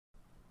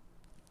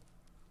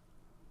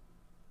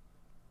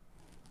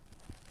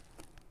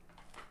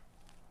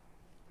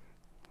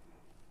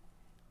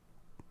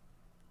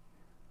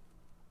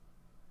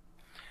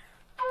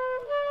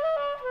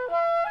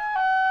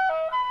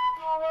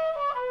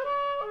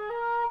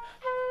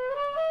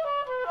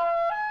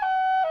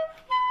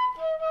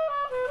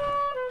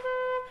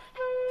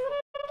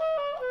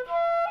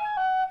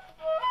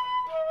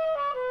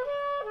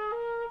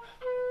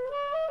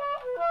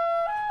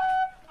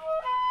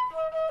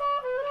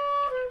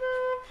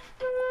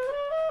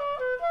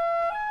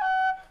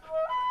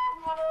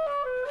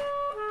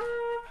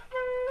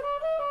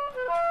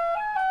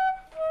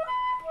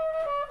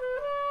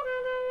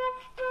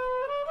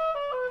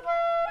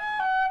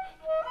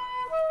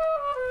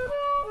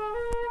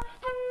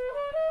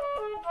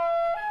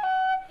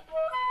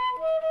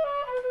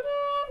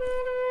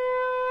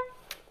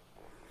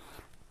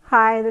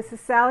Hi, this is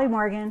Sally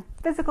Morgan,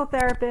 physical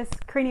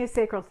therapist,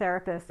 craniosacral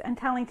therapist, and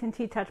Tellington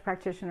T-Touch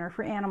practitioner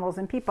for animals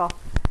and people.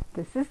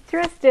 This is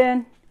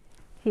Tristan.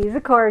 He's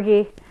a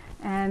Corgi,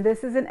 and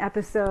this is an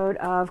episode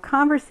of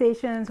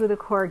Conversations with a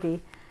Corgi.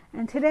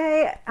 And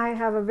today I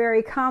have a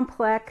very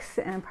complex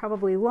and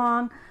probably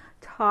long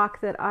talk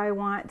that I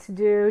want to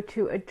do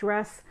to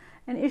address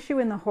an issue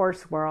in the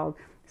horse world.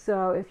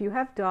 So if you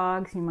have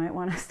dogs, you might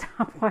want to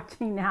stop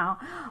watching now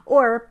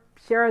or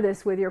share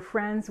this with your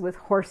friends with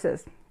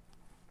horses.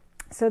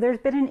 So there's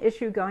been an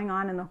issue going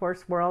on in the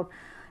horse world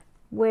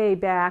way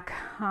back,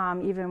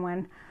 even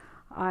when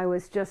I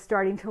was just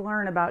starting to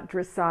learn about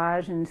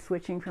dressage and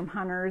switching from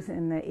hunters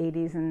in the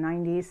 80s and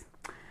 90s.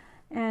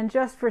 And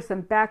just for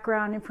some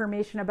background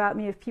information about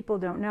me, if people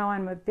don't know,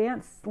 I'm an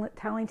advanced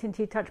Tellington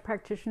T-Touch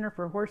practitioner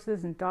for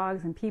horses and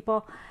dogs and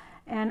people,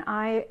 and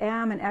I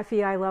am an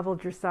FEI level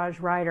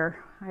dressage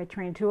rider. I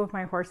trained two of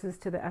my horses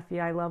to the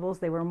FEI levels.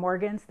 They were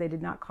Morgans. They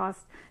did not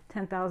cost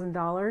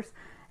 $10,000.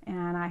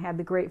 And I had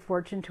the great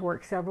fortune to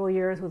work several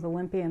years with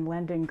Olympian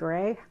Lendon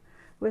Gray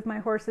with my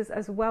horses,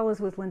 as well as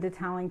with Linda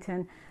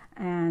Tellington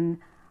and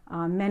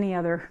many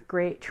other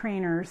great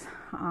trainers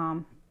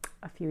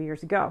a few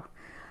years ago.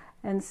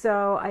 And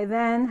so I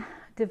then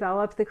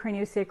developed the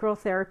craniosacral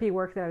therapy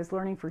work that I was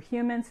learning for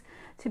humans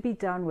to be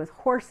done with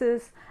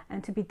horses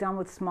and to be done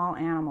with small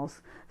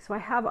animals. So I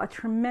have a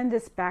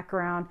tremendous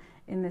background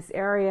in this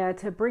area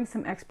to bring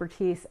some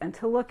expertise and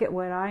to look at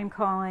what I'm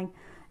calling,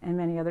 and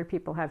many other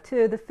people have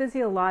too, the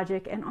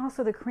physiologic and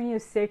also the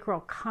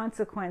craniosacral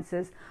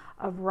consequences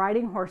of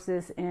riding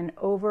horses in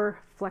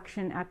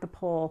overflexion at the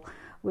pole,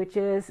 which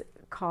is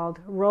called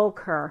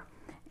Rollkur.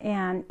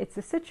 And it's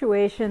a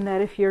situation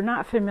that if you're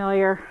not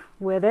familiar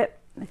with it,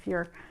 if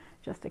you're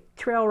just a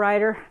trail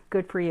rider,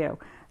 good for you.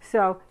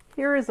 So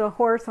here is a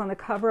horse on the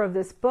cover of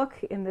this book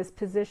in this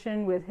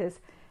position with his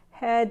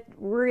head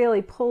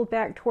really pulled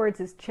back towards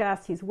his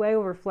chest. He's way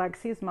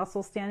overflexed. His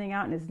muscles standing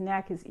out in his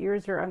neck. His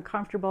ears are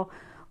uncomfortable.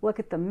 Look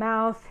at the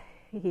mouth.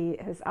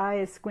 His eye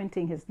is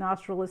squinting. His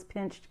nostril is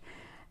pinched.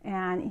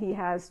 And he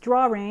has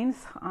draw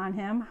reins on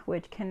him,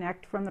 which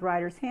connect from the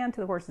rider's hand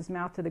to the horse's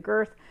mouth to the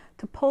girth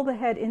to pull the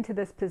head into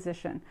this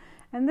position.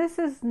 And this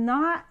is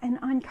not an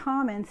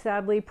uncommon,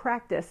 sadly,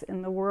 practice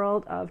in the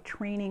world of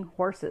training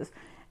horses,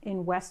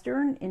 in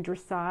Western, in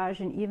dressage,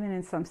 and even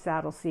in some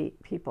saddle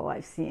seat people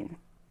I've seen.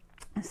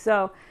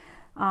 So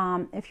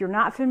if you're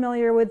not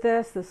familiar with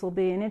this, this will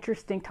be an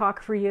interesting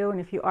talk for you. And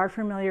if you are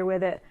familiar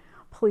with it,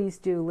 please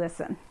do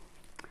listen.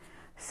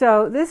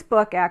 So this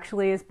book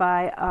actually is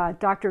by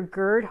Dr.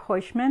 Gerd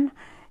Heuschmann.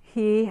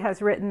 He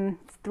has written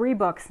 3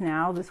 books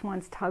now. This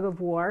one's Tug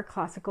of War,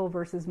 Classical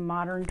versus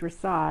Modern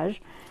Dressage.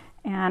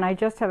 And I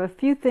just have a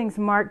few things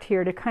marked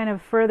here to kind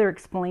of further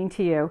explain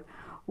to you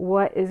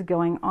what is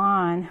going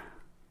on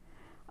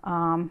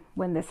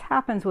when this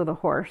happens with a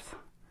horse.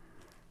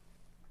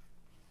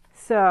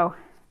 So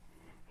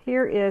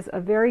here is a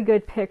very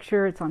good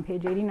picture, it's on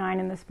page 89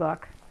 in this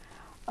book,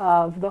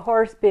 of the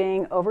horse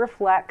being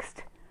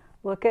overflexed.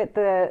 Look at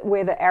the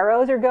way the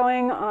arrows are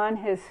going on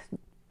his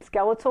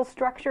skeletal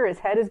structure. His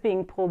head is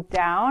being pulled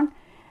down.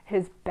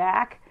 His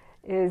back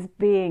is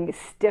being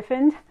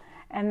stiffened.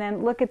 And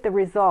then look at the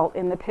result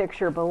in the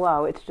picture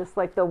below. It's just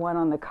like the one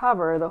on the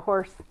cover. The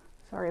horse,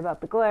 sorry about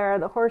the glare,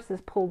 the horse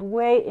is pulled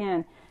way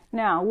in.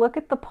 Now look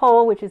at the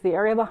poll, which is the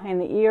area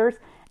behind the ears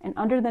and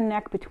under the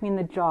neck between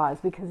the jaws,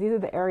 because these are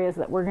the areas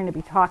that we're going to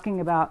be talking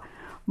about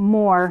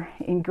more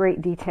in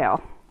great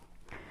detail.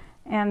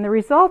 And the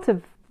result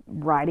of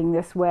riding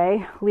this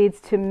way leads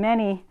to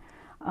many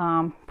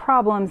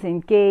problems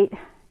in gait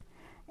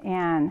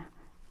and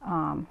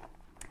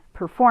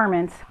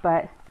performance,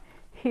 but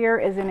here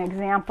is an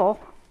example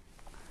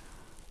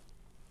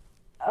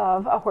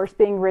of a horse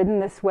being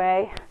ridden this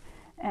way.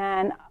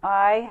 And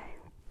I,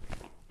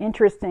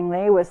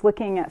 interestingly, was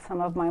looking at some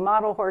of my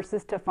model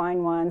horses to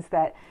find ones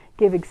that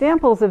give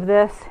examples of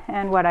this,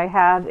 and what I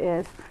have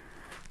is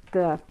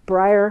the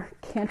Breyer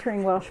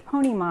cantering Welsh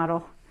pony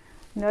model.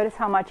 Notice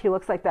how much he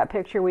looks like that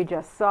picture we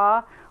just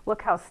saw.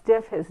 Look how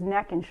stiff his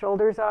neck and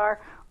shoulders are.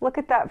 Look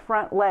at that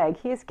front leg.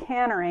 He's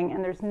cantering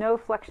and there's no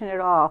flexion at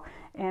all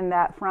in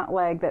that front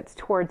leg that's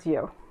towards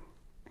you.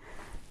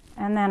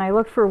 And then I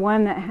looked for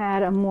one that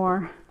had a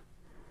more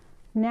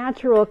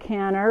natural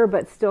canter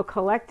but still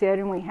collected,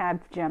 and we had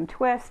gem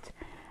twist.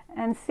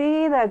 And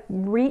see the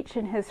reach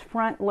in his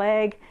front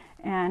leg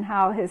and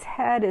how his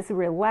head is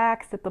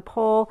relaxed at the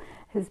pole.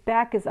 His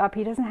back is up.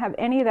 He doesn't have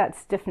any of that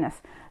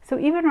stiffness. So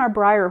even our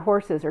Breyer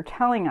horses are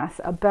telling us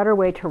a better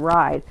way to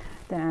ride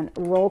than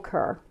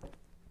Rollkur.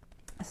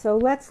 So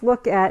let's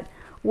look at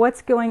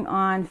what's going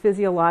on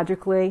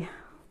physiologically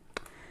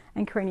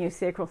and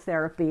craniosacral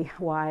therapy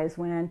wise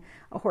when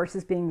a horse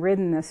is being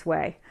ridden this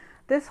way.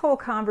 This whole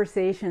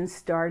conversation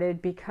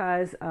started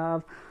because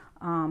of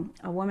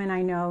a woman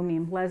I know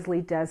named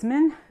Leslie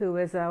Desmond, who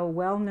is a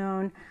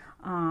well-known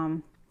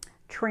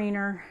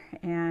trainer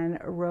and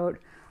wrote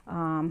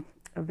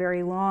a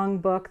very long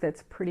book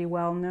that's pretty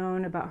well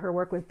known about her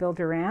work with Bill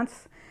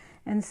Durant's.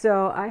 And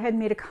so I had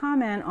made a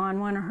comment on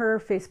one of her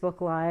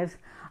Facebook Lives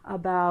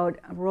about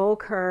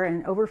Rollkur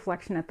and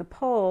overflexion at the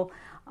pole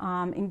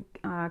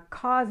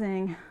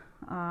causing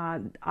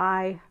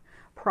eye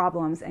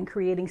problems and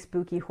creating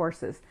spooky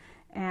horses.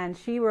 And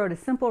she wrote a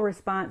simple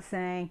response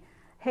saying,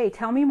 "Hey,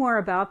 tell me more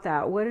about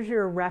that. What is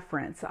your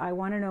reference? I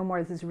want to know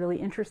more. This is really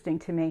interesting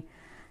to me."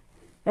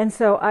 And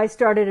so I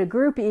started a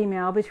group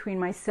email between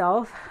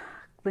myself,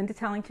 Linda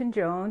Tellington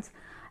Jones,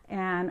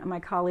 and my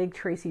colleague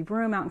Tracy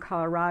Vroom out in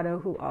Colorado,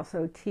 who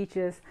also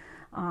teaches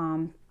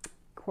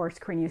course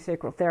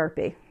craniosacral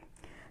therapy.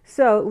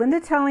 So Linda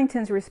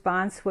Tellington's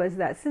response was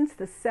that since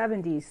the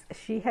 70s,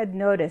 she had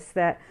noticed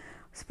that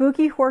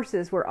spooky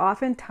horses were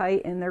often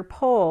tight in their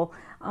pole,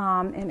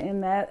 and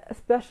in that,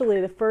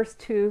 especially the first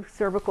two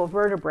cervical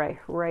vertebrae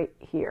right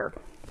here.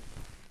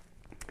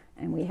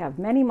 And we have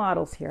many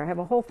models here. I have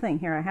a whole thing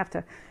here I have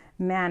to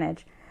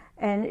manage.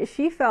 And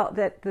she felt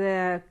that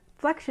the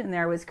flexion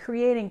there was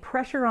creating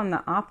pressure on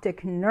the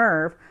optic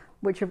nerve,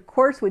 which of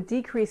course would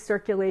decrease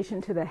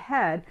circulation to the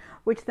head,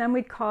 which then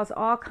would cause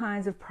all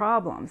kinds of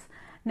problems.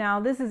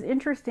 Now, this is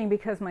interesting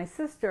because my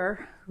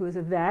sister, who is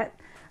a vet,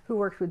 who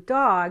works with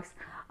dogs,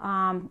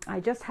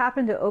 I just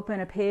happened to open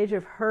a page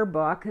of her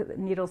book,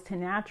 Needles to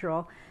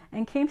Natural,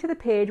 and came to the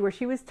page where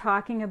she was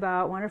talking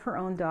about one of her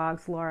own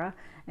dogs, Laura,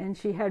 and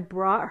she had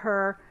brought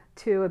her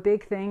to a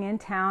big thing in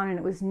town, and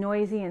it was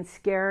noisy and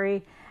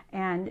scary,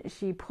 and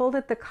she pulled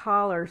at the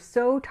collar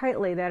so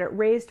tightly that it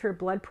raised her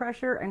blood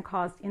pressure and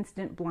caused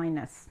instant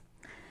blindness.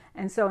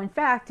 And so, in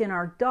fact, in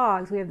our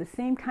dogs, we have the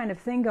same kind of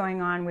thing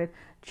going on with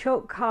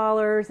choke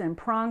collars and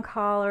prong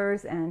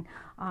collars and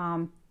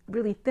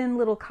really thin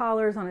little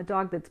collars on a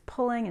dog that's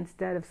pulling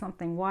instead of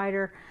something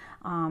wider.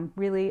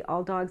 Really,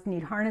 all dogs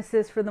need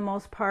harnesses for the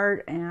most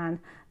part, and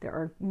there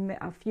are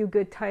a few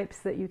good types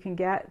that you can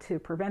get to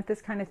prevent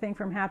this kind of thing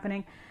from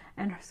happening.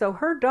 And so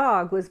her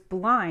dog was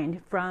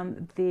blind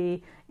from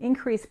the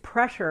increased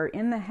pressure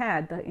in the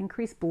head, the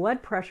increased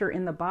blood pressure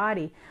in the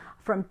body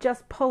from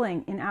just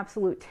pulling in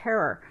absolute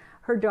terror.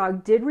 Her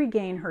dog did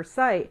regain her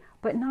sight,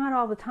 but not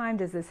all the time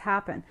does this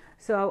happen.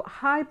 So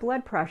high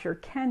blood pressure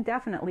can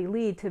definitely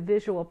lead to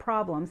visual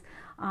problems,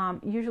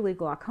 usually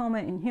glaucoma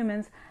in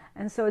humans.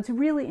 And so it's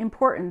really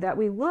important that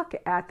we look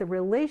at the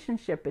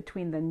relationship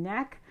between the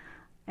neck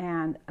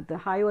and the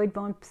hyoid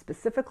bone,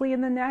 specifically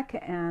in the neck,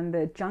 and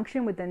the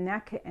junction with the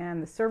neck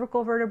and the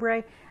cervical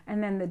vertebrae,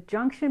 and then the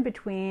junction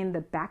between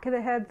the back of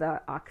the head,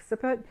 the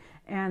occiput,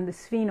 and the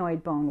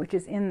sphenoid bone, which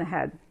is in the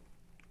head.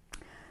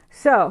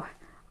 So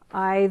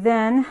I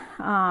then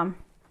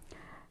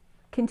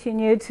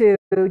continued to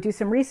do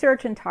some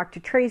research and talk to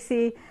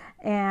Tracy,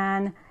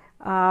 and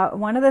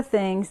one of the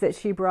things that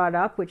she brought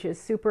up, which is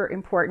super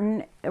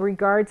important,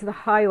 regards the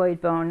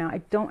hyoid bone. Now,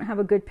 I don't have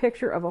a good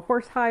picture of a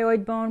horse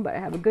hyoid bone, but I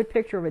have a good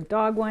picture of a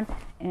dog one,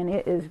 and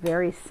it is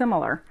very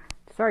similar.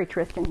 Sorry,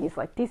 Tristan, he's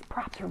like, these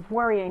props are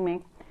worrying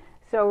me.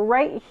 So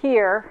right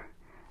here,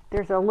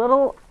 there's a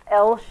little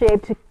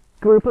L-shaped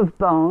group of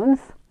bones.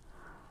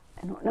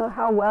 I don't know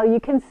how well you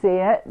can see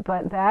it,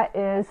 but that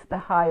is the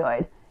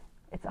hyoid.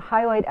 It's a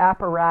hyoid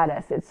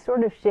apparatus. It's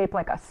sort of shaped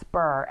like a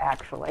spur,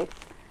 actually.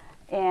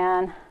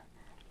 And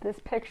this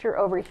picture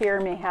over here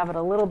may have it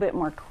a little bit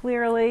more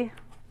clearly.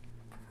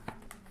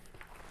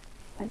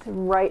 It's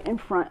right in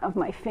front of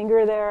my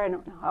finger there. I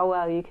don't know how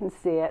well you can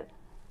see it.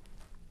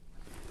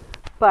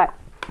 But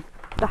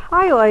the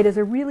hyoid is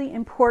a really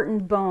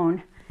important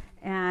bone.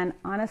 And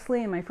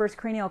honestly, in my first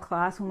cranial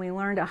class, when we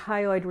learned a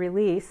hyoid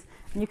release,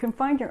 and you can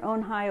find your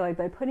own hyoid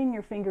by putting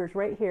your fingers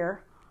right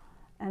here,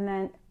 and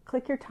then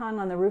click your tongue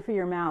on the roof of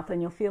your mouth,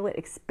 and you'll feel it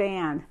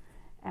expand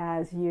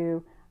as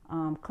you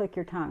click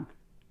your tongue.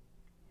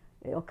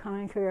 It'll come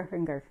into your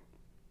fingers.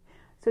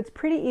 So it's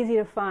pretty easy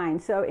to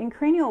find. So in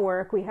cranial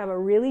work, we have a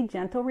really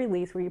gentle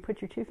release where you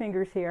put your two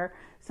fingers here,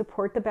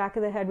 support the back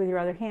of the head with your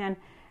other hand,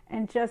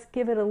 and just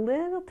give it a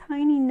little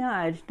tiny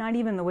nudge, not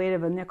even the weight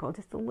of a nickel,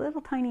 just a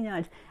little tiny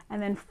nudge,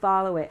 and then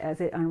follow it as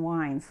it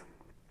unwinds.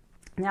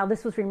 Now,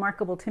 this was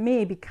remarkable to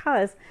me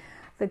because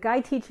the guy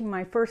teaching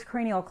my first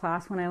cranial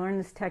class when I learned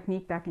this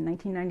technique back in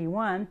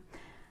 1991,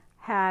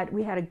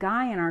 we had a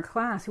guy in our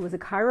class who was a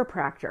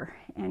chiropractor,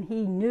 and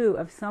he knew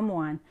of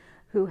someone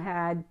who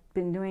had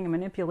been doing a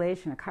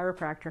manipulation, a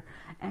chiropractor,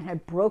 and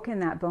had broken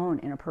that bone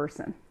in a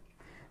person.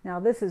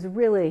 Now, this is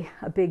really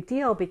a big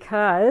deal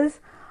because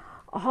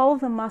all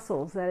of the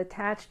muscles that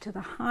attach to the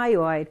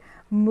hyoid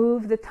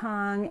move the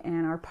tongue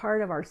and are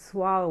part of our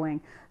swallowing.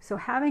 So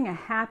having a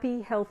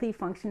happy, healthy,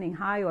 functioning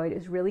hyoid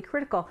is really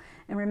critical.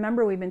 And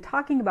remember, we've been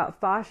talking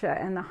about fascia,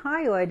 and the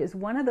hyoid is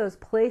one of those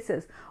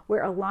places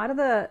where a lot of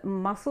the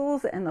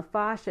muscles and the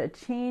fascia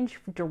change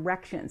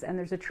directions, and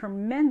there's a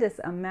tremendous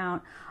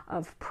amount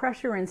of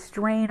pressure and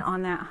strain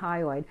on that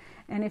hyoid.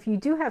 And if you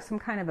do have some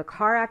kind of a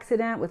car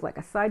accident with like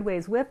a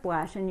sideways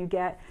whiplash and you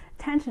get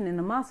tension in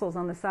the muscles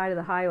on the side of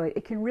the hyoid,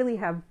 it can really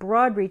have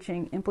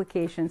broad-reaching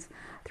implications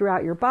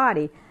throughout your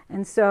body.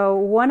 And so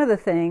one of the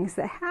things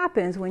that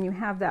happens when you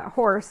have that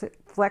horse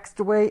flexed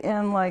way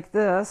in like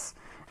this,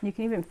 you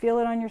can even feel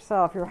it on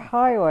yourself, your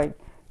hyoid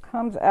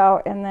comes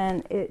out, and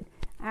then it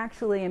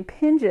actually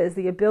impinges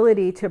the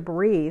ability to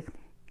breathe.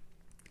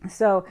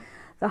 So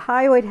the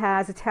hyoid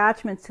has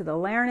attachments to the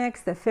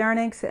larynx, the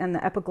pharynx, and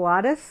the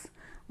epiglottis,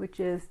 which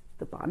is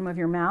the bottom of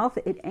your mouth.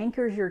 It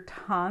anchors your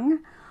tongue.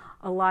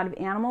 A lot of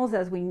animals,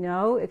 as we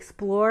know,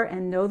 explore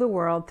and know the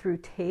world through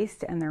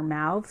taste and their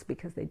mouths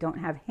because they don't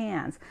have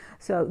hands.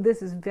 So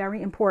this is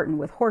very important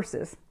with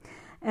horses.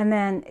 And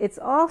then it's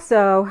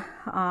also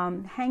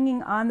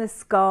hanging on the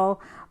skull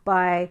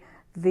by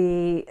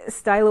the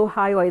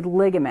stylohyoid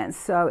ligaments.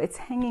 So it's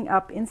hanging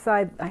up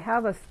inside. I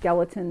have a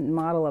skeleton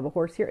model of a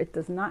horse here. It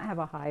does not have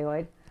a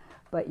hyoid,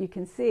 but you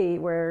can see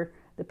where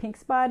the pink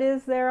spot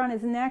is there on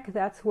his neck.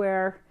 That's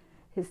where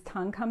his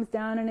tongue comes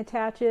down and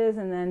attaches,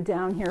 and then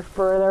down here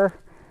further,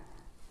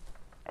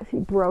 is he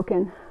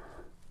broken?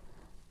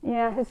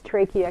 Yeah, his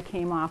trachea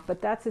came off,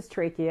 but that's his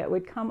trachea. It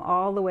would come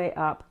all the way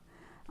up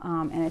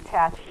and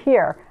attach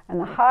here. And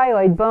the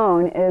hyoid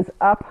bone is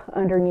up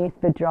underneath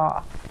the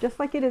jaw, just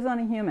like it is on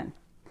a human.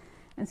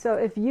 And so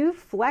if you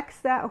flex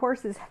that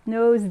horse's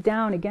nose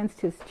down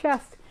against his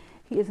chest,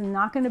 he is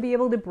not going to be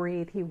able to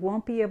breathe. He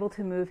won't be able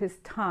to move his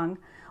tongue.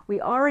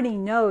 We already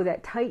know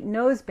that tight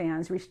nose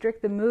bands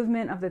restrict the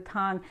movement of the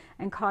tongue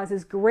and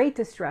causes great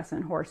distress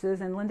in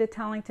horses. And Linda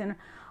Tellington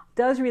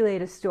does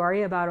relate a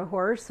story about a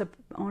horse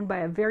owned by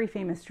a very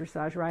famous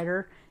dressage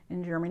rider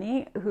in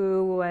Germany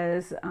who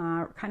was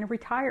kind of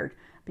retired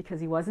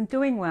because he wasn't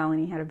doing well and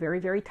he had a very,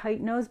 very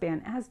tight nose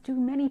band, as do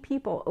many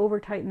people over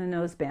tighten the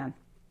nose band.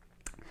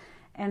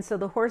 And so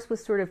the horse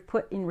was sort of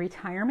put in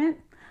retirement.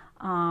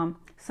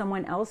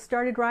 Someone else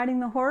started riding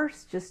the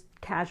horse just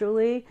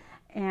casually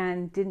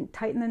and didn't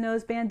tighten the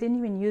noseband, didn't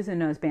even use a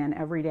noseband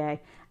every day,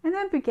 and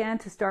then began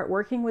to start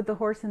working with the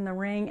horse in the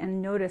ring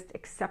and noticed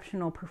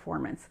exceptional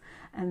performance.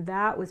 And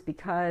that was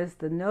because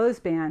the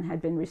noseband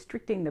had been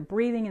restricting the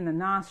breathing in the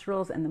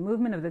nostrils and the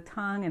movement of the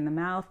tongue and the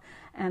mouth,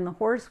 and the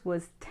horse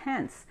was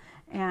tense.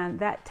 And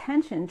that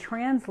tension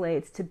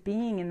translates to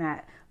being in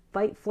that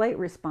fight-flight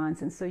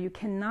response, and so you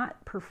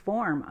cannot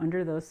perform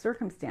under those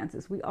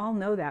circumstances. We all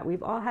know that.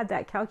 We've all had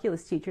that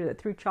calculus teacher that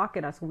threw chalk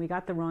at us when we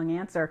got the wrong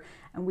answer,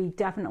 and we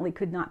definitely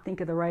could not think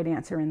of the right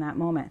answer in that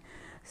moment.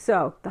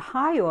 So the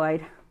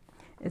hyoid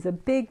is a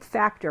big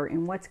factor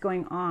in what's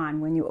going on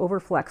when you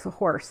overflex a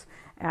horse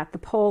at the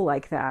pole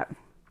like that.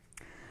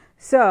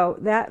 So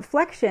that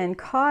flexion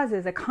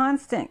causes a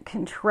constant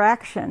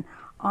contraction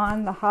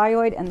on the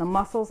hyoid and the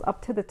muscles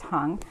up to the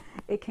tongue.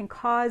 It can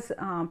cause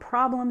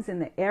problems in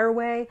the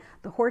airway.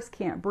 The horse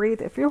can't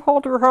breathe. If you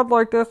hold your head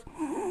like this,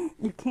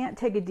 you can't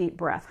take a deep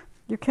breath.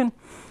 You can,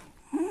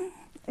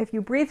 if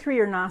you breathe through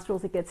your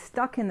nostrils, it gets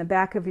stuck in the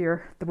back of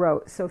your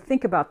throat. So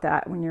think about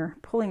that when you're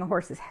pulling a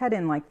horse's head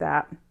in like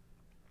that.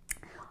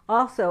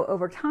 Also,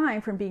 over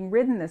time, from being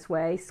ridden this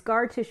way,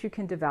 scar tissue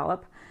can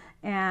develop.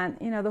 And,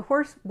 the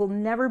horse will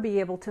never be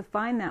able to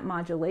find that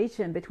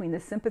modulation between the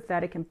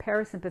sympathetic and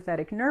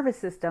parasympathetic nervous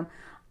system.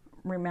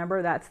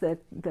 Remember, that's the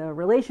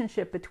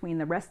relationship between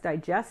the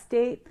rest-digest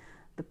state,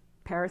 the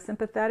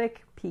parasympathetic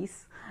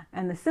piece,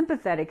 and the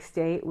sympathetic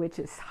state, which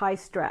is high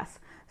stress.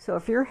 So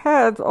if your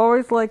head's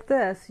always like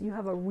this, you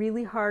have a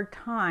really hard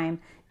time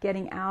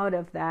getting out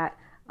of that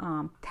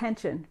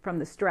tension from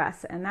the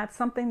stress, and that's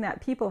something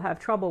that people have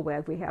trouble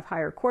with. We have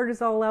higher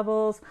cortisol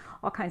levels,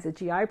 all kinds of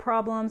GI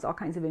problems, all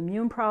kinds of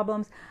immune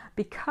problems,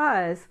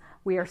 because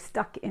we are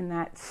stuck in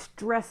that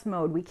stress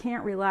mode. We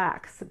can't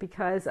relax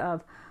because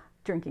of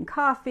drinking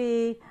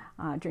coffee,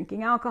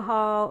 drinking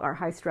alcohol, our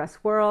high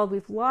stress world.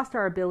 We've lost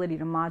our ability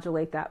to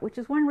modulate that, which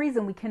is one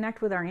reason we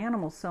connect with our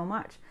animals so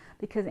much,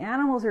 because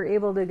animals are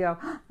able to go,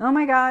 oh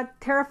my God,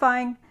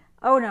 terrifying.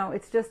 Oh no,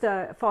 it's just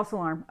a false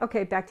alarm.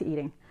 Okay, back to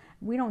eating.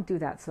 We don't do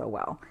that so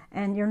well.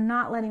 And you're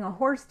not letting a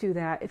horse do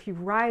that if you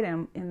ride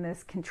him in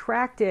this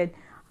contracted,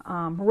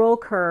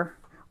 Rollkur,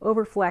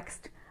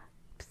 overflexed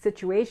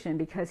situation,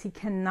 because he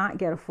cannot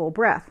get a full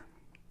breath.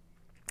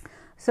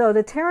 So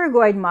the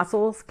pterygoid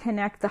muscles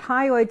connect the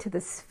hyoid to the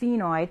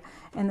sphenoid,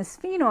 and the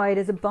sphenoid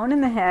is a bone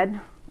in the head.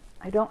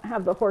 I don't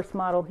have the horse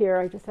model here,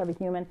 I just have a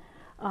human,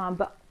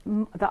 but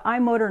the eye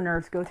motor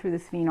nerves go through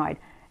the sphenoid.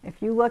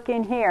 If you look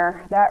in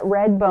here, that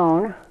red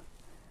bone,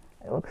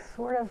 it looks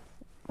sort of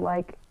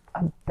like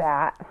a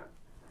bat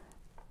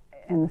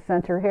in the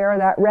center here.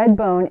 That red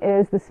bone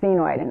is the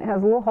sphenoid, and it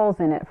has little holes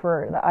in it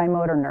for the eye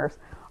motor nerves.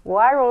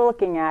 While we're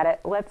looking at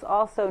it, let's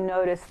also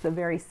notice the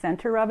very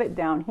center of it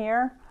down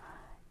here.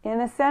 In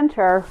the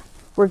center,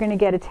 we're going to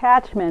get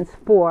attachments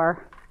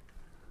for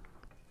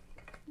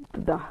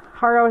the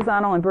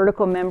horizontal and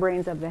vertical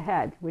membranes of the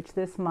head, which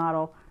this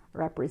model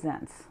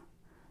represents.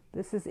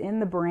 This is in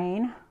the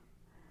brain,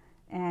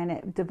 and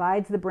it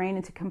divides the brain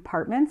into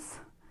compartments.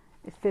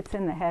 It fits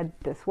in the head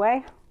this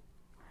way.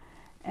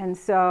 And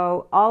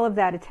so all of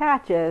that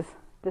attaches,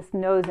 this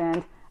nose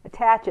end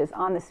attaches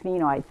on the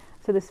sphenoid.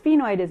 So the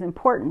sphenoid is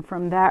important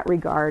from that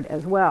regard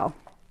as well.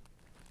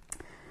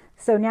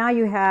 So now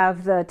you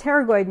have the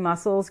pterygoid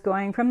muscles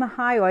going from the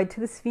hyoid to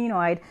the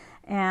sphenoid,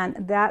 and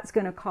that's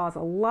going to cause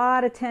a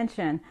lot of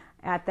tension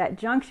at that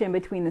junction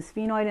between the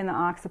sphenoid and the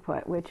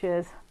occiput, which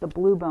is the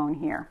blue bone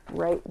here,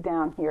 right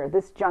down here,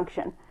 this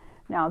junction.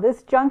 Now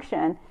this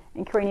junction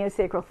and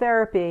Craniosacral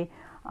therapy,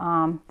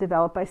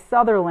 developed by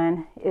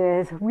Sutherland,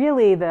 is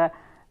really the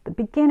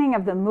beginning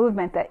of the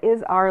movement that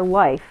is our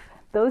life.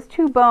 Those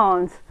two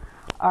bones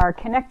are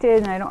connected,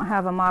 and I don't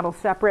have a model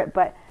separate,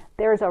 but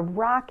there's a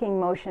rocking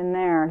motion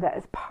there that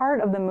is part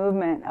of the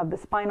movement of the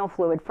spinal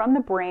fluid from the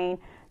brain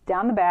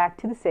down the back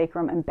to the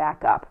sacrum and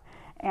back up.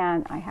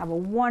 And I have a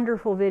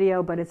wonderful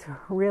video, but it's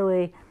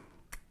really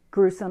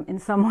gruesome in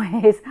some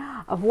ways,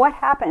 of what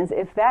happens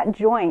if that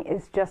joint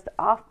is just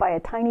off by a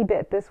tiny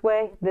bit this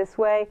way,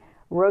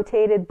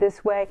 rotated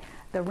this way.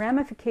 The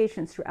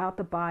ramifications throughout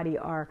the body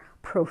are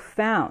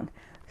profound.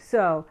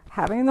 So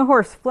having the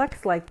horse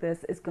flex like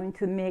this is going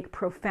to make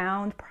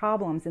profound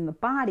problems in the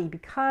body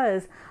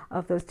because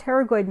of those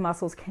pterygoid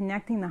muscles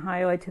connecting the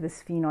hyoid to the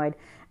sphenoid.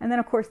 And then,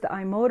 of course, the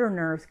eye motor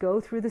nerves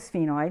go through the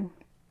sphenoid.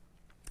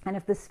 And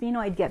if the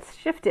sphenoid gets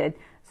shifted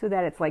so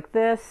that it's like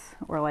this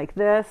or like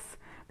this,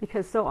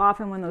 because so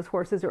often when those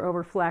horses are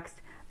overflexed,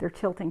 they're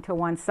tilting to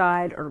one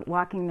side or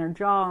locking their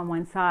jaw on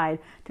one side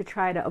to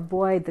try to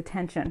avoid the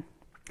tension.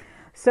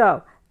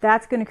 So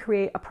that's going to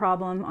create a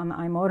problem on the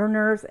eye motor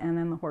nerves, and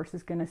then the horse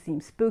is going to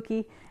seem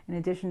spooky, in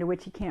addition to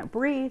which he can't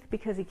breathe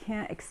because he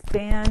can't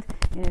expand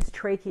in his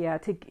trachea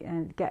to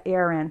get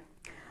air in.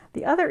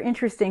 The other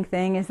interesting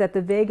thing is that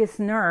the vagus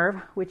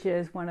nerve, which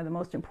is one of the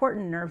most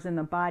important nerves in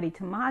the body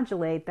to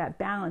modulate that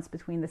balance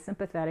between the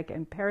sympathetic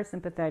and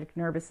parasympathetic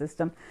nervous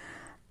system,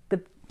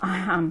 the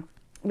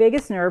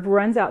vagus nerve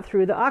runs out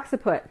through the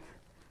occiput.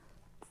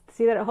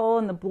 See that hole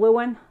in the blue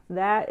one?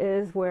 That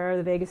is where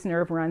the vagus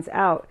nerve runs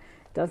out.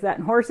 It does that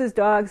in horses,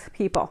 dogs,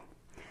 people.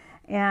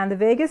 And the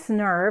vagus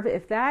nerve,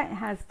 if that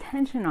has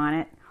tension on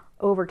it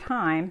over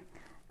time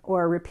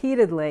or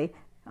repeatedly,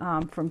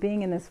 from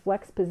being in this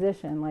flex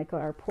position, like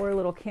our poor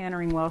little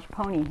cantering Welsh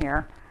pony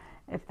here,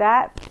 if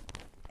that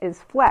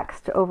is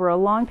flexed over a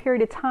long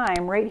period of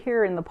time right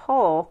here in the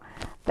pole,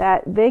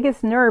 that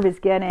vagus nerve is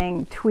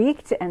getting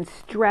tweaked and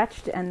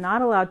stretched and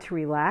not allowed to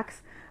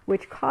relax,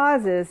 which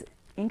causes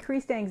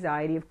increased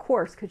anxiety, of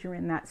course, because you're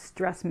in that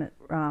stress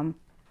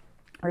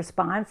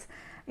response,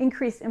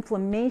 increased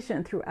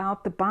inflammation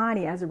throughout the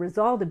body as a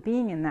result of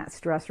being in that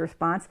stress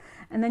response.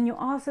 And then you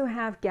also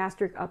have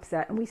gastric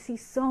upset. And we see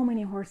so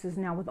many horses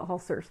now with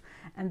ulcers.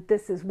 And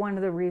this is one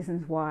of the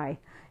reasons why.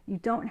 You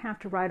don't have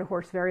to ride a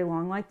horse very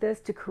long like this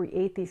to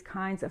create these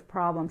kinds of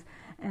problems.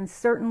 And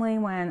certainly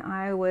when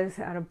I was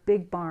at a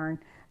big barn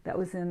that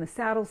was in the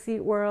saddle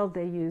seat world,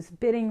 they use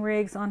bitting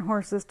rigs on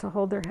horses to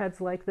hold their heads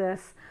like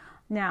this.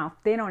 Now,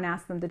 they don't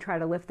ask them to try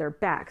to lift their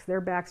backs.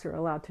 Their backs are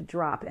allowed to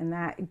drop, and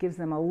that gives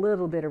them a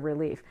little bit of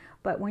relief.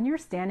 But when you're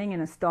standing in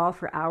a stall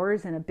for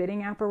hours in a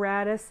bitting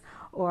apparatus,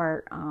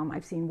 or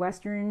I've seen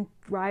Western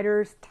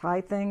riders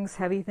tie things,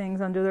 heavy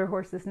things under their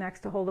horses' necks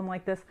to hold them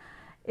like this,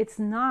 it's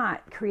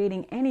not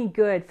creating any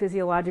good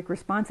physiologic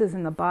responses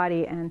in the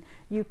body, and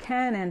you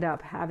can end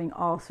up having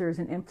ulcers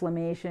and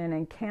inflammation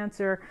and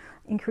cancer,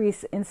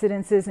 increased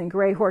incidences in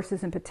gray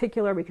horses in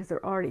particular because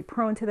they're already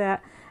prone to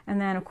that.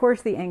 And then, of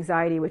course, the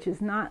anxiety, which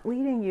is not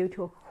leading you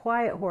to a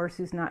quiet horse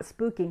who's not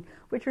spooking,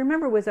 which,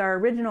 remember, was our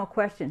original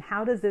question.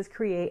 How does this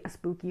create a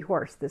spooky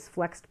horse, this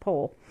flexed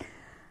pole?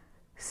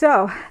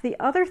 So the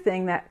other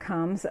thing that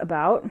comes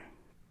about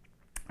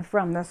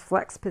from this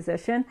flex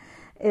position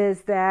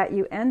is that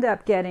you end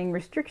up getting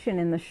restriction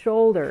in the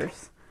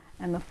shoulders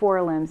and the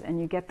forelimbs,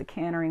 and you get the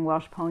cantering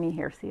Welsh pony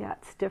here. See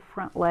that stiff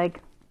front leg?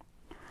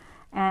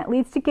 And it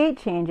leads to gait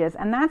changes,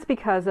 and that's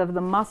because of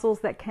the muscles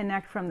that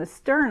connect from the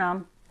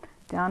sternum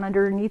down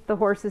underneath the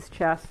horse's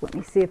chest. Let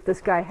me see if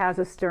this guy has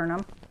a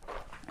sternum.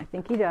 I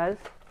think he does.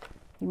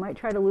 He might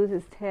try to lose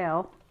his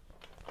tail.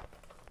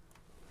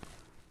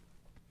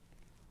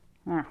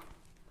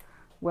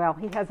 Well,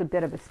 he has a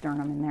bit of a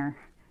sternum in there.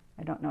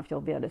 I don't know if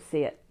you'll be able to see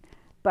it.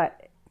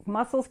 But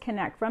muscles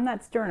connect from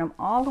that sternum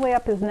all the way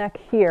up his neck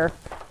here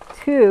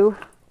to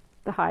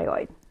the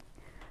hyoid.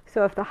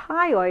 So if the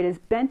hyoid is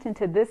bent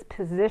into this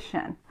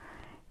position,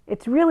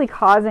 it's really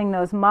causing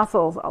those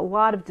muscles a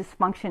lot of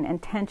dysfunction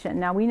and tension.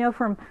 Now, we know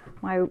from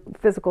my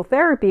physical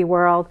therapy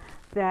world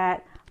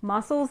that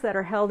muscles that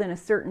are held in a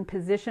certain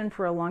position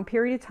for a long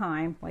period of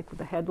time, like with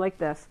the head like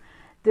this,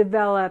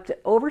 developed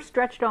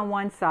overstretched on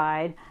one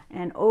side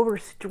and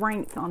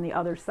overstrength on the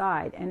other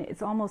side, and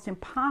it's almost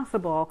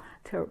impossible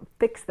to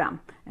fix them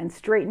and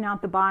straighten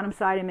out the bottom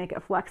side and make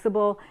it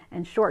flexible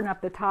and shorten up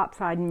the top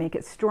side and make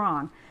it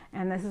strong.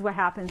 And this is what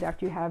happens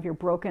after you have your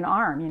broken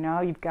arm. You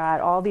know, you've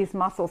got all these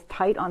muscles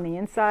tight on the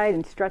inside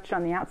and stretched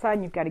on the outside,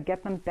 and you've got to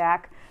get them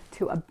back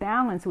to a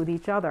balance with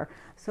each other.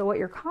 So what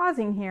you're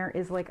causing here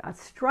is like a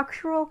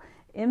structural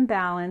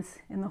imbalance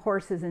in the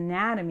horse's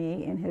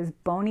anatomy, in his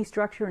bony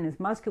structure and his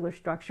muscular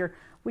structure,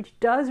 which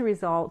does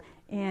result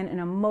in an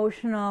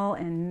emotional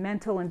and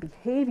mental and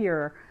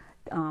behavior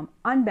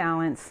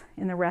unbalance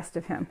in the rest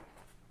of him.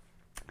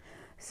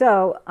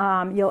 So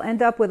you'll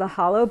end up with a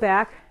hollow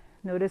back.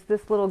 Notice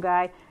this little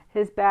guy,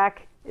 his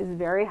back is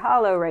very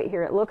hollow right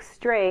here. It looks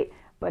straight,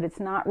 but it's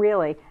not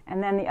really.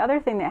 And then the other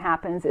thing that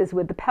happens is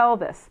with the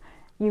pelvis.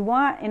 You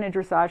want in a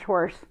dressage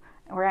horse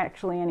or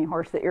actually any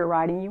horse that you're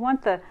riding, you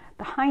want the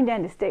hind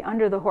end to stay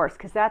under the horse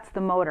because that's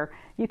the motor.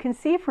 You can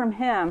see from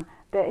him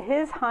that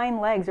his hind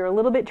legs are a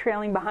little bit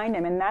trailing behind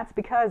him, and that's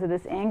because of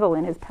this angle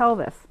in his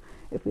pelvis.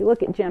 If we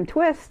look at Gem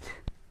Twist,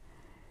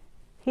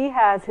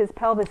 his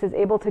pelvis is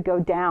able to go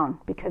down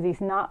because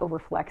he's not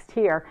overflexed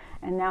here,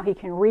 and now he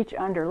can reach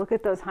under. Look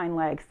at those hind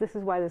legs. This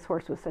is why this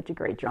horse was such a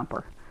great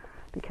jumper,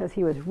 because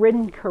he was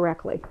ridden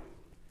correctly.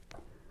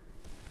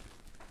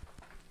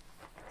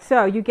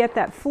 So you get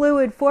that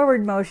fluid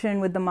forward motion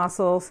with the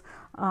muscles.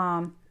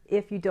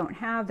 If you don't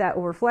have that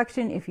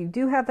overflexion, if you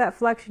do have that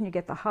flexion, you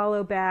get the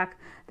hollow back,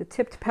 the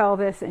tipped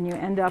pelvis, and you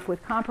end up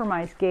with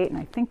compromised gait. And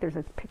I think there's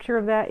a picture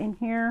of that in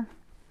here,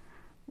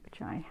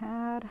 which I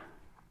had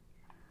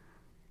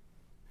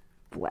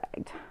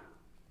flagged.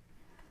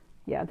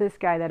 Yeah, this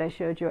guy that I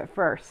showed you at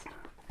first.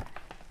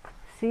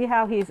 See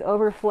how he's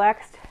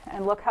overflexed,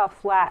 and look how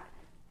flat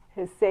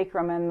his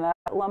sacrum and the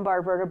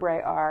lumbar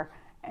vertebrae are,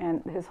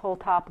 and his whole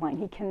top line.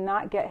 He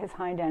cannot get his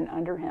hind end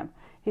under him.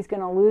 He's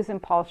going to lose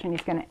impulsion.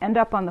 He's going to end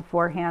up on the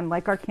forehand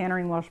like our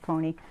cantering Welsh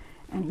pony,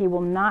 and he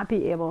will not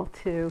be able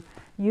to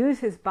use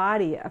his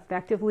body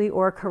effectively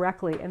or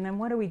correctly. And then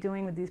what are we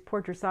doing with these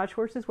poor dressage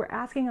horses? We're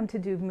asking them to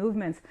do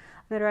movements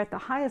that are at the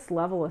highest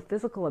level of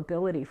physical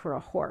ability for a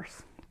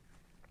horse.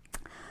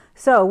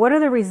 So what are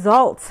the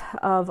results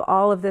of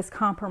all of this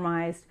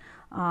compromise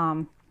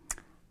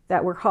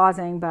that we're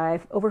causing by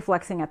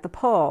overflexing at the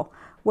pole?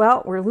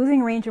 Well, we're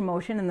losing range of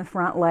motion in the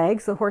front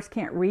legs. The horse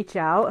can't reach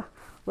out.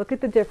 Look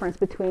at the difference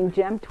between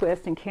Gem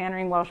Twist and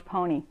cantering Welsh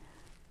pony.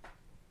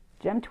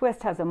 Gem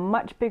Twist has a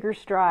much bigger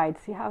stride.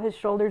 See how his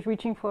shoulder's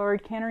reaching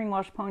forward? Cantering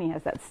Welsh pony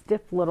has that stiff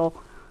little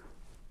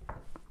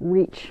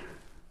reach,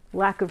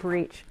 lack of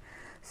reach.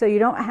 So you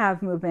don't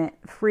have movement,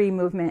 free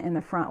movement in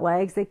the front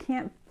legs. They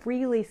can't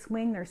freely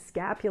swing their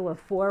scapula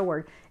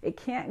forward. It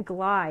can't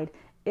glide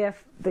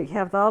if they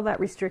have all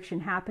that restriction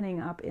happening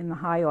up in the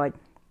hyoid.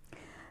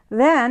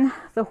 Then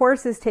the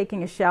horse is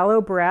taking a shallow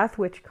breath,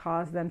 which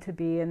caused them to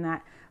be in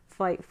that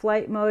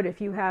fight-flight mode.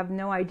 If you have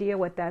no idea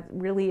what that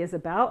really is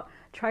about,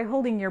 try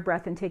holding your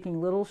breath and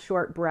taking little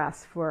short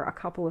breaths for a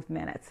couple of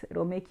minutes.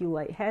 It'll make you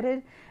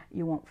lightheaded,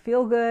 you won't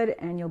feel good,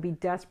 and you'll be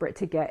desperate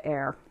to get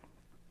air.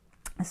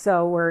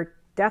 So we're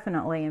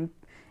definitely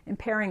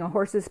impairing a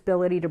horse's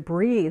ability to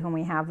breathe when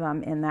we have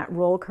them in that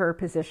Rollkur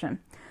position.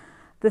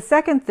 The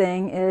second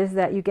thing is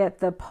that you get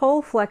the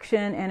pole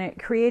flexion, and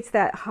it creates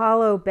that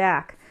hollow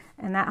back.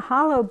 And that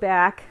hollow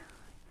back,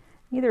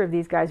 neither of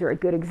these guys are a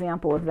good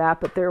example of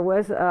that, but there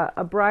was a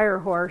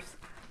Breyer horse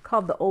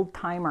called the Old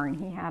Timer,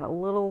 and he had a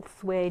little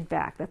swayed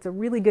back. That's a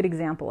really good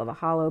example of a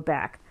hollow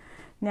back.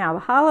 Now, the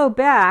hollow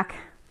back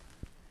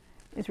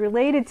is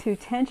related to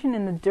tension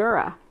in the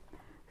dura.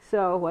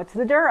 So what's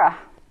the dura?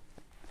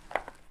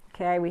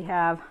 Okay, we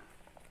have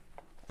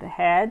the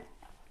head,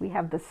 we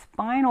have the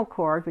spinal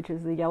cord, which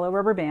is the yellow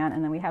rubber band,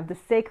 and then we have the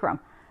sacrum.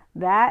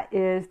 That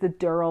is the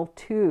dural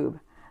tube.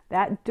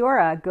 That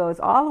dura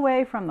goes all the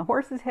way from the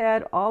horse's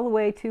head all the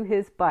way to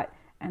his butt.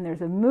 And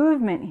there's a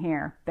movement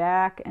here,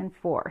 back and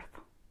forth.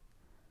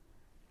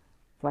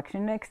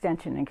 Flexion and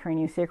extension in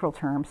craniosacral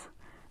terms.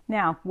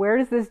 Now, where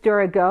does this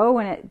dura go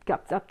when it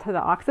gets up to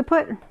the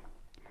occiput?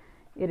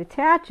 It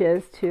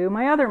attaches to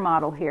my other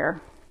model here.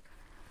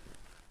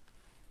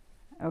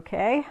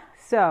 Okay,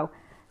 so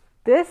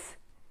this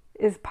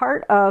is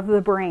part of the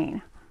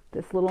brain,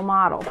 this little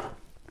model.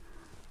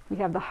 We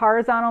have the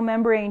horizontal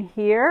membrane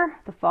here,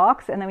 the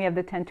falx, and then we have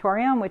the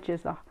tentorium, which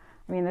is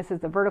this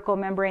is the vertical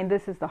membrane.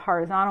 This is the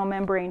horizontal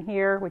membrane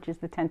here, which is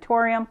the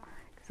tentorium,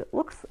 because it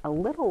looks a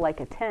little like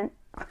a tent.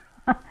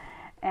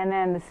 And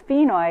then the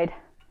sphenoid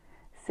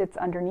sits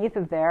underneath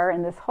of there,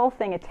 and this whole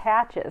thing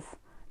attaches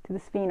to the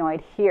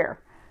sphenoid here.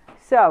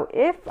 So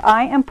if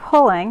I am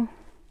pulling,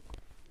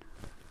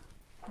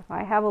 if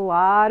I have a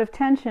lot of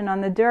tension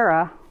on the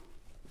dura,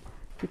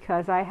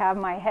 because I have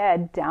my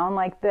head down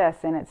like this,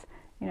 and it's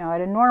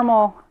at a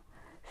normal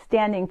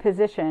standing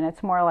position,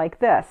 it's more like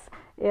this.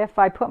 If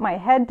I put my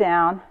head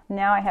down,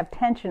 now I have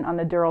tension on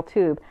the dural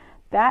tube.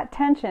 That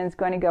tension is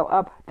going to go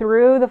up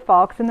through the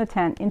falx and the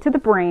tent into the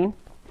brain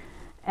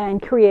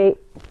and create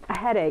a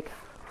headache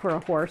for a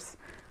horse,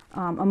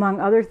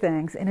 among other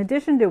things. In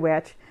addition to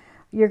which,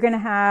 you're going to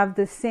have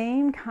the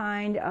same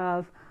kind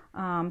of,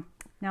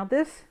 now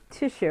this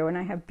tissue, and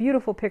I have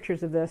beautiful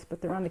pictures of this,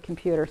 but they're on the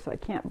computer, so I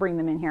can't bring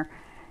them in here.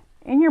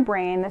 In your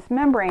brain, this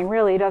membrane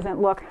really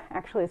doesn't look,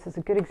 actually this is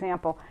a good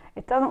example,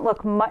 it doesn't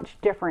look much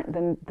different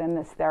than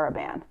this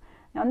TheraBand.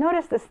 Now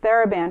notice this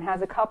TheraBand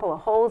has a couple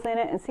of holes in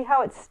it, and see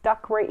how it's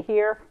stuck right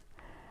here?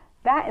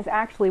 That is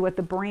actually what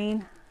the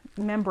brain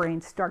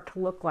membranes start to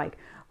look like,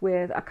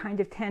 with a kind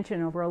of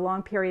tension over a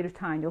long period of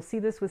time. You'll see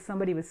this with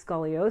somebody with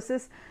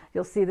scoliosis,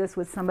 you'll see this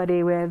with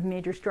somebody with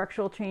major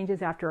structural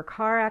changes after a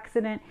car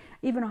accident,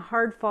 even a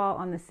hard fall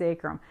on the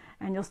sacrum.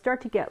 And you'll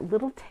start to get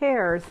little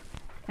tears.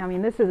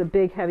 This is a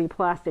big, heavy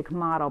plastic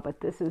model,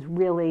 but this is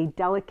really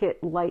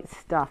delicate, light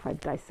stuff.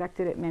 I've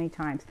dissected it many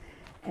times.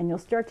 And you'll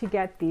start to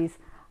get these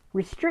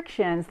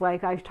restrictions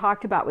like I've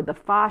talked about with the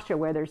fascia,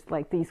 where there's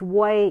like these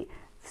white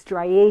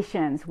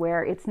striations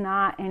where it's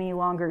not any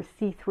longer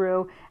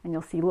see-through, and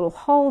you'll see little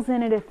holes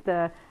in it if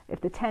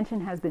the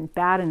tension has been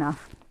bad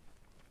enough.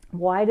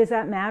 Why does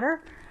that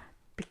matter?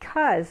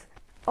 Because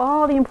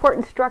all the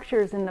important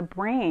structures in the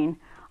brain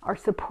are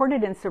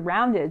supported and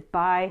surrounded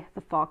by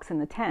the falx in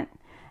the tent.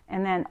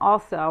 And then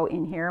also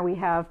in here we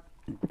have,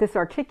 this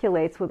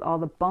articulates with all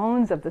the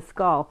bones of the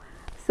skull.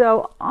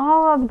 So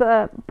all of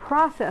the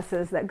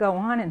processes that go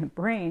on in the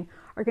brain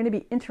are going to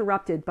be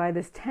interrupted by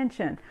this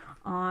tension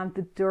on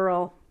the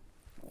dural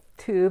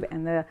tube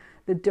and the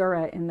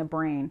dura in the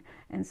brain.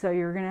 And so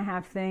you're going to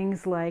have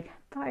things like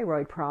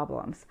thyroid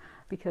problems,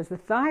 because the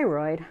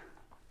thyroid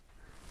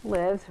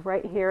lives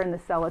right here in the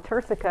sella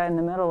turcica in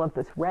the middle of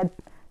this red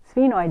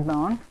sphenoid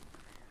bone.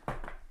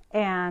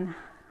 And,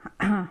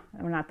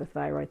 not the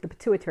thyroid, the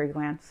pituitary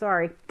gland,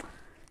 sorry.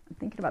 I'm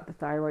thinking about the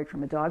thyroid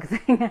from a dog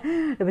thing.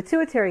 The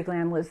pituitary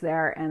gland lives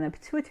there, and the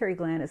pituitary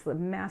gland is the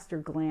master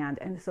gland.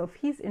 And so if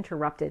he's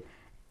interrupted,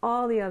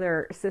 all the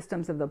other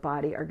systems of the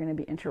body are going to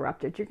be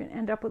interrupted. You're going to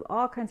end up with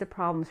all kinds of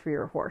problems for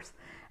your horse.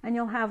 And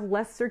you'll have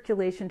less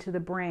circulation to the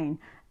brain.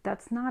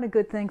 That's not a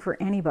good thing for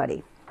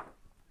anybody.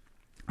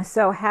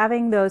 So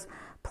having those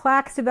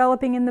plaques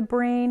developing in the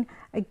brain,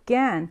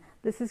 again,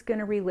 this is going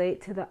to relate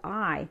to the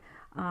eye.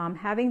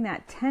 Having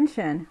that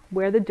tension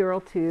where the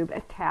dural tube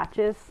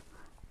attaches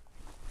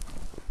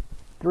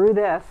through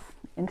this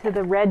into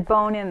the red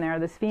bone in there,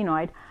 the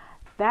sphenoid,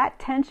 that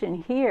tension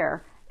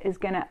here is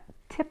going to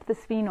tip the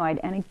sphenoid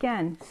and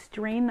again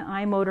strain the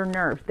eye motor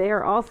nerves. They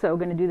are also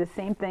going to do the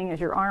same thing as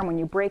your arm when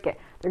you break it.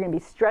 They're going to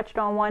be stretched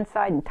on one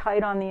side and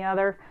tight on the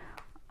other,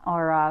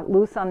 or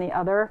loose on the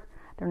other.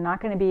 They're not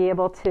going to be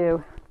able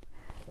to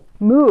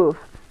move.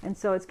 And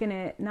so it's going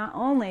to, not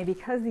only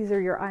because these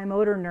are your eye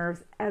motor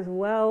nerves as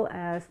well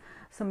as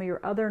some of your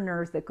other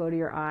nerves that go to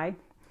your eye,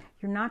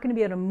 you're not going to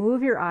be able to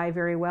move your eye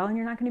very well, and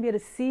you're not going to be able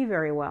to see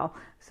very well.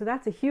 So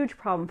that's a huge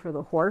problem for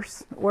the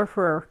horse or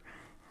for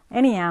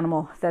any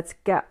animal that's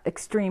got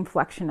extreme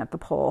flexion at the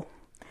pole.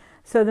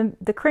 So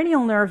the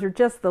cranial nerves are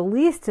just the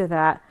least of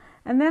that.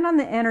 And then on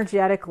the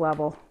energetic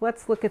level,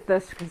 let's look at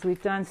this because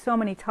we've done so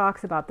many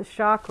talks about the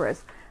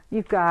chakras.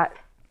 You've got,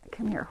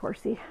 come here,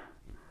 horsey.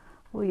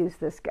 We'll use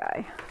this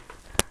guy.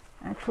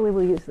 Actually,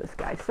 we'll use this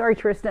guy. Sorry,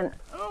 Tristan.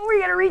 Oh,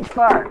 we gotta reach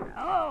far.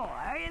 Oh,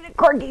 I get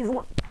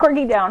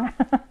Corgi down.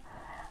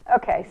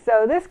 Okay,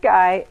 so this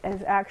guy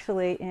is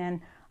actually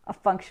in a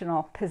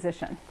functional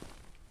position.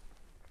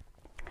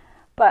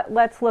 But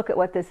let's look at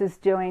what this is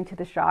doing to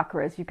the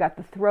chakras. You've got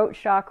the throat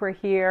chakra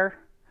here,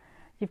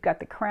 you've got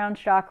the crown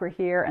chakra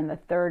here, and the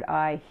third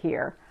eye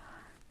here.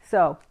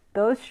 So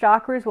those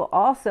chakras will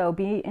also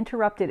be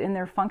interrupted in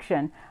their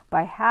function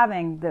by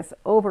having this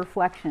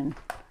overflexion,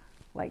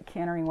 like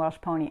cantering Welsh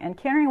pony. And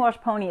cantering Welsh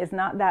pony is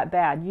not that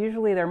bad.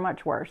 Usually they're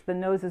much worse. The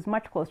nose is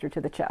much closer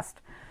to the chest.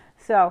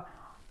 So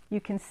you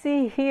can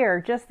see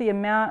here just the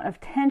amount of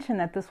tension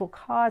that this will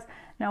cause.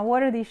 Now,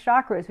 what are these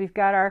chakras? We've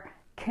got our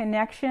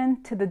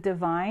connection to the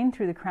divine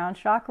through the crown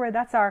chakra.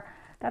 That's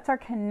our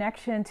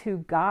connection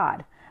to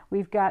God.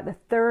 We've got the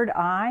third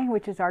eye,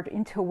 which is our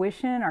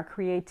intuition, our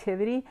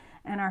creativity,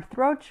 and our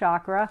throat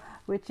chakra,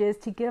 which is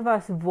to give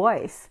us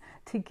voice,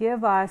 to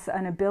give us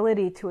an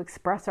ability to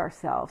express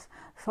ourselves.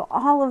 So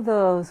all of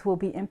those will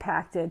be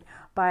impacted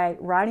by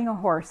riding a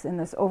horse in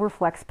this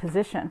overflex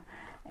position.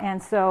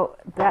 And so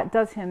that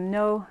does him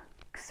no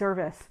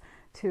service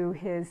to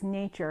his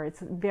nature.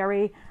 It's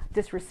very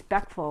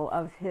disrespectful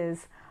of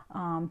his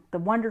the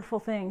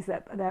wonderful things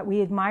that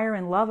we admire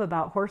and love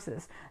about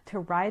horses. To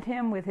ride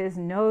him with his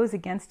nose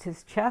against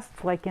his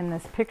chest, like in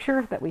this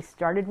picture that we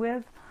started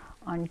with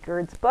on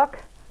Gerd's book,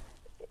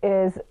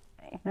 is,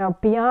 you know,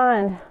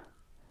 beyond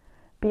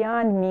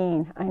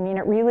mean. I mean,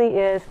 it really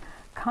is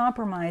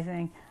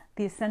compromising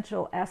the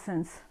essential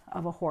essence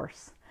of a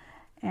horse.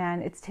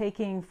 And it's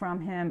taking from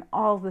him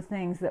all the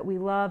things that we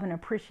love and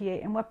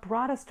appreciate and what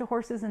brought us to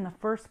horses in the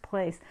first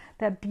place.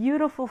 That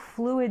beautiful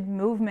fluid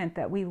movement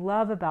that we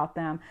love about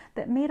them,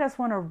 that made us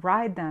want to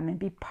ride them and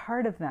be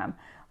part of them.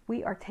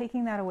 We are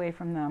taking that away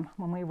from them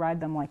when we ride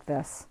them like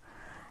this.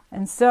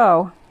 And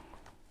so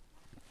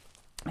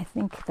I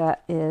think there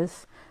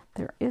is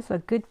a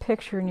good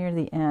picture near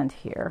the end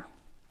here.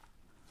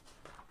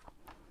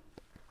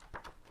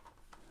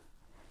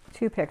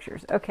 Two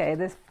pictures. Okay,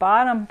 this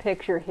bottom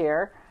picture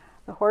here,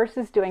 the horse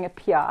is doing a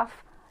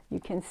piaffe. You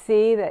can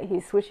see that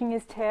he's swishing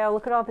his tail.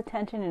 Look at all the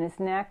tension in his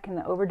neck and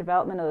the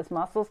overdevelopment of those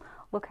muscles.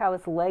 Look how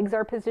his legs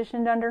are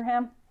positioned under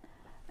him.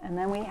 And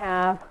then we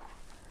have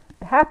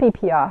the happy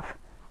piaffe.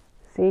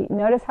 See,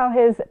 notice how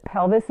his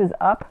pelvis is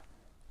up.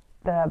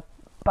 The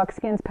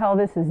buckskin's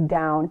pelvis is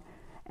down,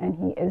 and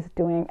he is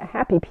doing a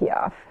happy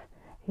piaffe.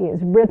 He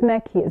is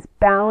rhythmic, he is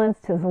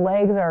balanced, his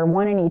legs are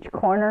one in each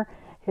corner,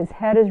 his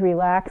head is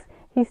relaxed.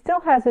 He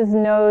still has his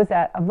nose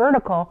at a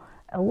vertical,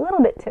 a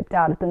little bit tipped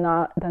out at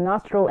the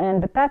nostril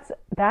end, but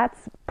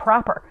that's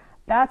proper.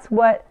 That's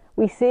what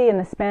we see in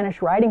the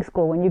Spanish riding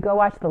school when you go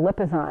watch the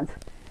Lipizans.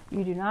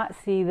 You do not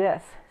see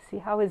this. See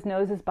how his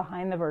nose is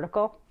behind the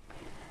vertical?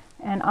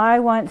 And I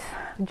once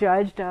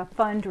judged a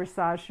fun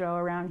dressage show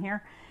around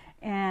here,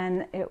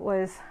 and it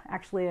was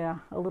actually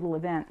a little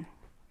event.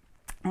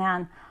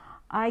 And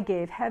I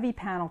gave heavy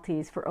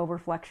penalties for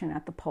overflexion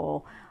at the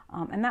pole,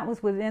 and that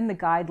was within the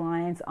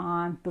guidelines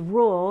on the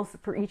rules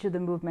for each of the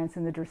movements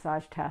in the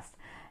dressage test.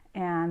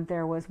 And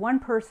there was one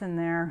person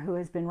there who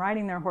has been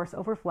riding their horse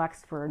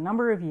overflexed for a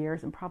number of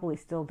years, and probably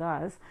still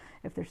does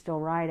if they're still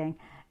riding.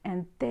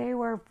 And they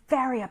were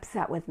very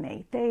upset with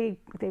me. They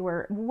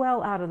were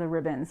well out of the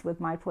ribbons with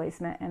my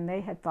placement, and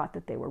they had thought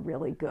that they were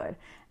really good.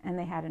 And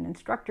they had an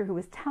instructor who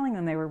was telling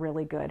them they were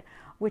really good,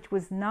 which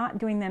was not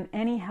doing them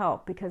any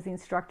help because the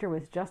instructor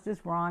was just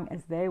as wrong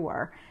as they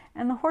were.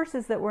 And the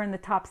horses that were in the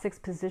top 6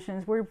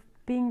 positions were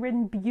being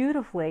ridden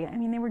beautifully. I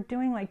mean, they were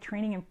doing like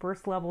training in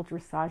first level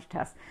dressage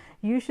tests.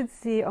 You should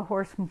see a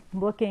horse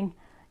looking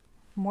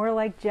more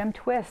like Gem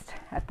Twist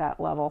at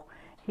that level.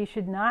 He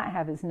should not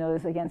have his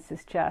nose against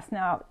his chest.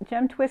 Now,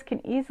 Gem Twist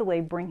can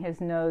easily bring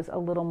his nose a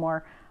little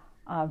more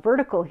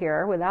vertical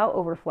here without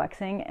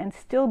overflexing and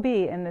still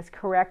be in this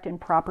correct and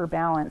proper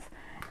balance.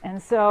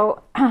 And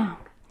so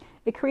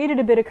it created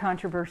a bit of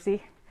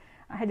controversy.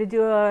 I had to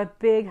do a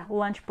big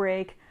lunch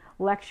break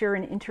lecture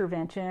and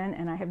intervention,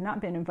 and I have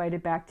not been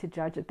invited back to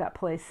judge at that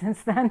place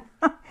since then.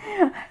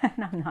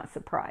 And I'm not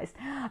surprised,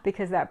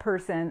 because that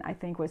person, I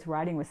think, was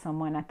riding with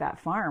someone at that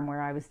farm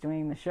where I was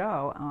doing the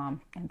show,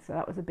 and so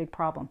that was a big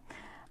problem.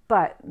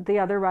 But the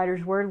other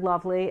riders were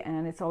lovely,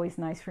 and it's always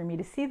nice for me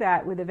to see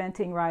that with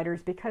eventing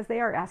riders, because they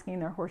are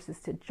asking their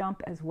horses to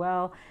jump as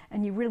well,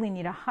 and you really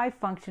need a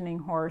high-functioning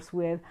horse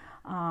with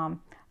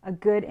a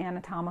good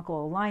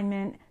anatomical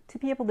alignment to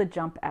be able to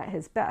jump at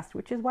his best,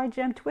 which is why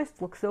Gem Twist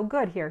looks so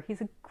good here.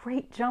 He's a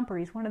great jumper.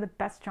 He's one of the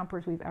best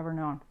jumpers we've ever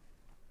known.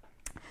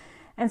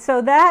 And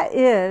so that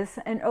is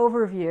an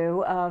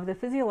overview of the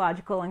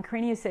physiological and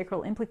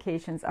craniosacral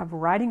implications of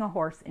riding a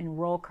horse in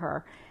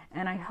Rollkur.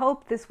 And I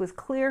hope this was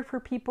clear for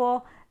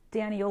people.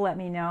 Danny, you'll let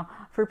me know.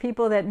 For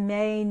people that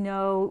may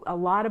know a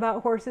lot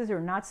about horses or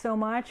not so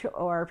much,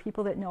 or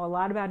people that know a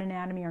lot about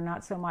anatomy or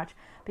not so much,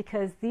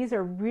 because these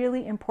are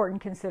really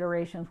important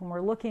considerations when we're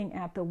looking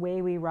at the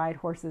way we ride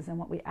horses and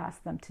what we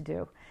ask them to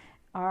do.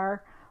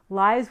 Our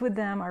lives with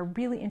them are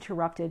really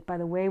interrupted by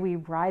the way we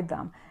ride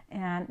them,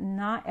 and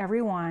not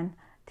everyone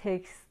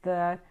takes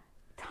the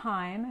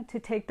time to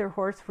take their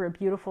horse for a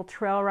beautiful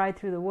trail ride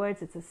through the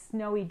woods. It's a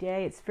snowy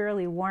day, it's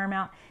fairly warm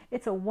out,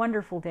 it's a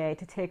wonderful day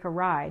to take a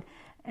ride.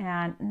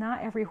 And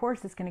not every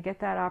horse is going to get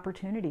that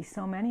opportunity.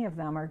 So many of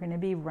them are going to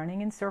be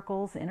running in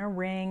circles in a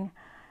ring,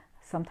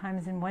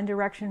 sometimes in one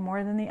direction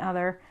more than the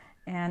other,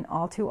 and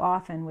all too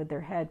often with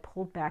their head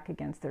pulled back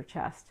against their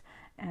chest.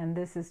 And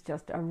this is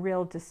just a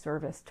real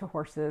disservice to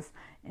horses,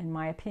 in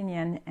my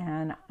opinion.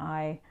 And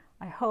I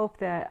hope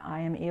that I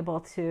am able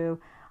to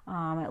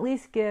at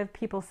least give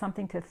people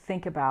something to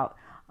think about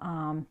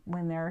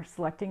when they're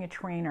selecting a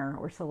trainer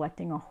or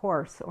selecting a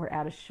horse or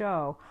at a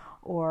show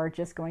or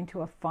just going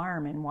to a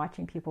farm and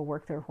watching people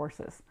work their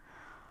horses.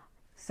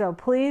 So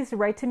please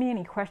write to me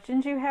any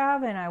questions you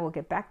have, and I will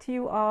get back to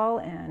you all,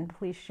 and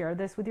please share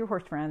this with your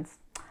horse friends.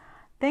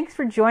 Thanks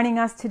for joining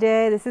us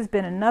today. This has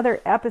been another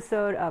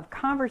episode of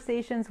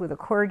Conversations with a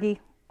Corgi.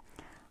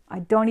 I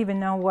don't even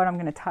know what I'm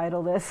going to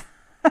title this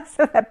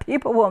so that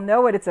people will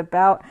know what it's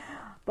about,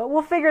 but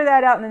we'll figure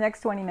that out in the next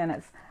 20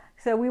 minutes.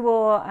 So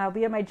I'll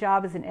be at my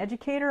job as an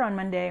educator on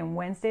Monday and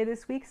Wednesday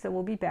this week, so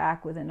we'll be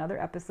back with another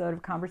episode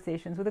of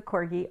Conversations with a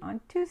Corgi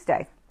on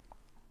Tuesday.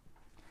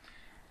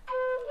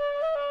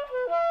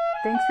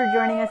 Thanks for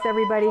joining us,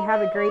 everybody.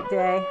 Have a great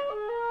day.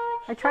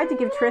 I tried to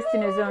give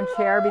Tristan his own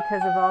chair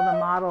because of all the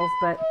models,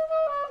 but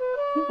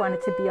he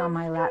wanted to be on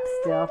my lap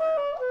still.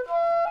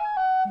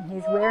 And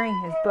he's wearing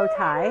his bow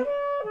tie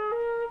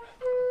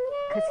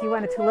because he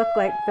wanted to look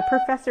like the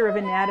professor of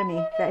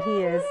anatomy that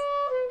he is.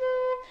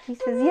 He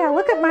says, yeah,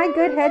 look at my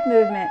good head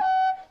movement.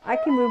 I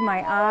can move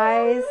my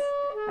eyes.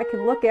 I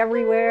can look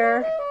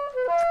everywhere.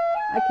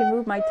 I can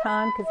move my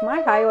tongue because my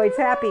hyoid's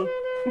happy.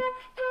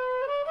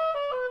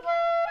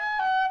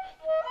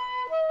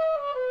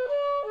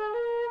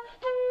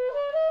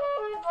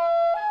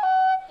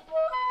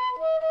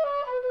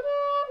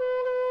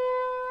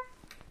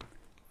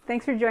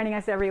 Thanks for joining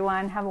us,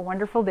 everyone. Have a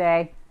wonderful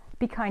day.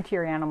 Be kind to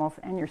your animals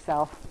and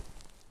yourself.